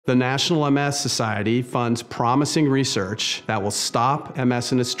The National MS Society funds promising research that will stop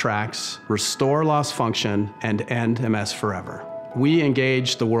MS in its tracks, restore lost function, and end MS forever. We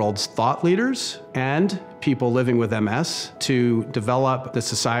engage the world's thought leaders and people living with MS to develop the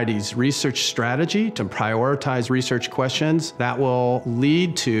Society's research strategy to prioritize research questions that will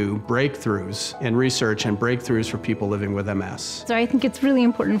lead to breakthroughs in research and breakthroughs for people living with MS. So I think it's really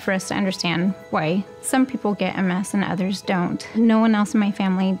important for us to understand why some people get MS and others don't. No one else in my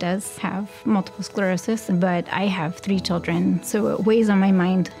family does have multiple sclerosis, but I have 3 children, so it weighs on my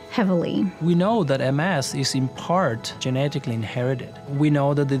mind heavily. We know that MS is in part genetically inherited. We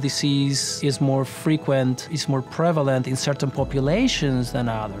know that the disease is more frequent, is more prevalent in certain populations than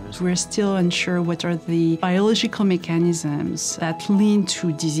others. We're still unsure what are the biological mechanisms that lead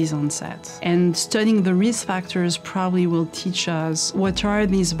to disease onset. And studying the risk factors probably will teach us what are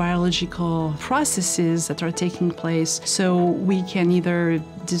these biological processes that are taking place, so we can either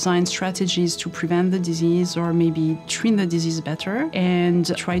design strategies to prevent the disease or maybe treat the disease better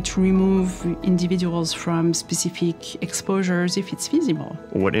and try to remove individuals from specific exposures if it's feasible.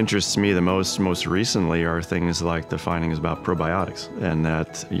 What interests me the most recently are things like the findings about probiotics and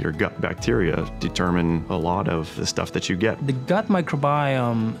that your gut bacteria determine a lot of the stuff that you get. The gut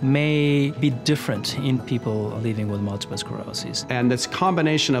microbiome may be different in people living with multiple sclerosis. And this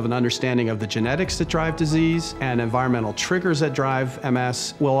combination of an understanding of the genetics that drive disease and environmental triggers that drive MS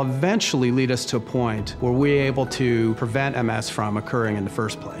will eventually lead us to a point where we're able to prevent MS from occurring in the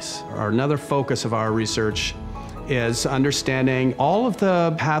first place. Another focus of our research is understanding all of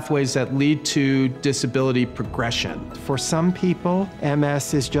the pathways that lead to disability progression. For some people,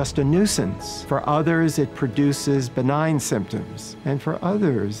 MS is just a nuisance. For others, it produces benign symptoms. And for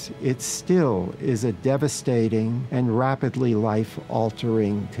others, it still is a devastating and rapidly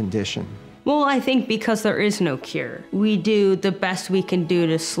life-altering condition. Well, I think because there is no cure, we do the best we can do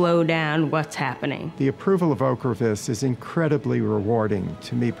to slow down what's happening. The approval of Ocrevus is incredibly rewarding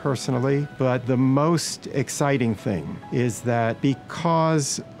to me personally, but the most exciting thing is that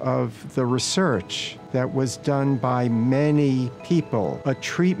because of the research that was done by many people, a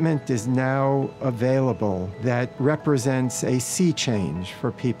treatment is now available that represents a sea change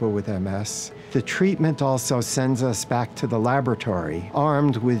for people with MS. The treatment also sends us back to the laboratory,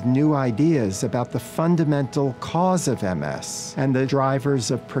 armed with new ideas about the fundamental cause of MS and the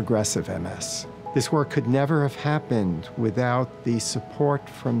drivers of progressive MS. This work could never have happened without the support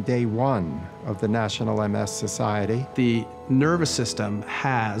from day one of the National MS Society. The nervous system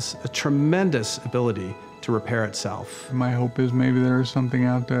has a tremendous ability to repair itself. My hope is maybe there is something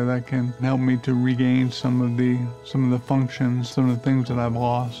out there that can help me to regain some of the functions, some of the things that I've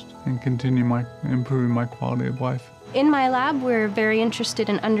lost, and continue improving my quality of life. In my lab, we're very interested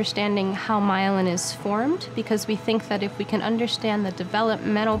in understanding how myelin is formed because we think that if we can understand the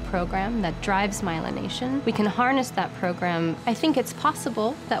developmental program that drives myelination, we can harness that program. I think it's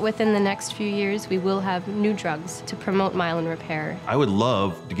possible that within the next few years we will have new drugs to promote myelin repair. I would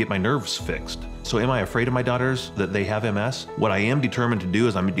love to get my nerves fixed. So am I afraid of my daughters that they have MS? What I am determined to do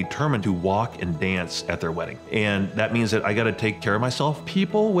is I'm determined to walk and dance at their wedding. And that means that I got to take care of myself.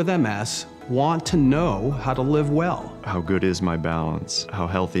 People with MS want to know how to live well. How good is my balance? How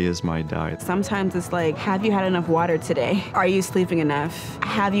healthy is my diet? Sometimes it's like, have you had enough water today? Are you sleeping enough?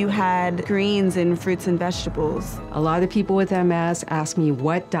 Have you had greens and fruits and vegetables? A lot of people with MS ask me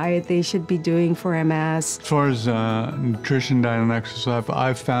what diet they should be doing for MS. As far as nutrition, diet, and exercise,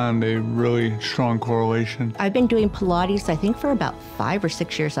 I've found a really strong correlation. I've been doing Pilates, I think, for about 5 or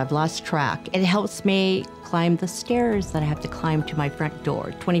 6 years. I've lost track. It helps me climb the stairs that I have to climb to my front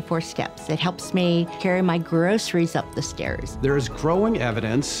door, 24 steps. It helps me carry my groceries up the stairs. There is growing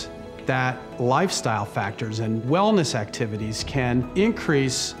evidence that lifestyle factors and wellness activities can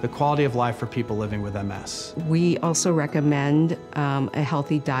increase the quality of life for people living with MS. We also recommend a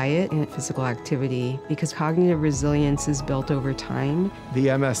healthy diet and physical activity because cognitive resilience is built over time.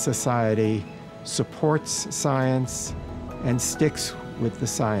 The MS Society supports science and sticks with the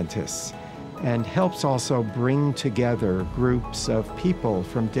scientists, and helps also bring together groups of people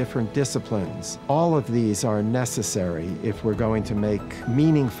from different disciplines. All of these are necessary if we're going to make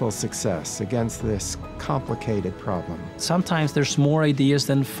meaningful success against this complicated problem. Sometimes there's more ideas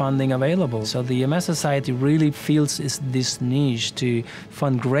than funding available. So the MS Society really feels this niche to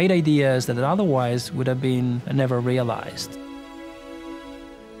fund great ideas that otherwise would have been never realized.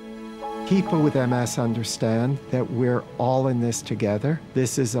 People with MS understand that we're all in this together.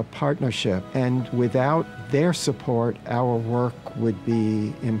 This is a partnership, and without their support, our work would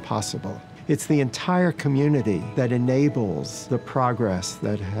be impossible. It's the entire community that enables the progress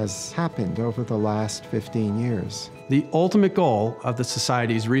that has happened over the last 15 years. The ultimate goal of the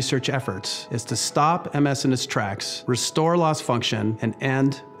Society's research efforts is to stop MS in its tracks, restore lost function, and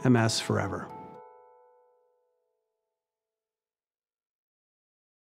end MS forever.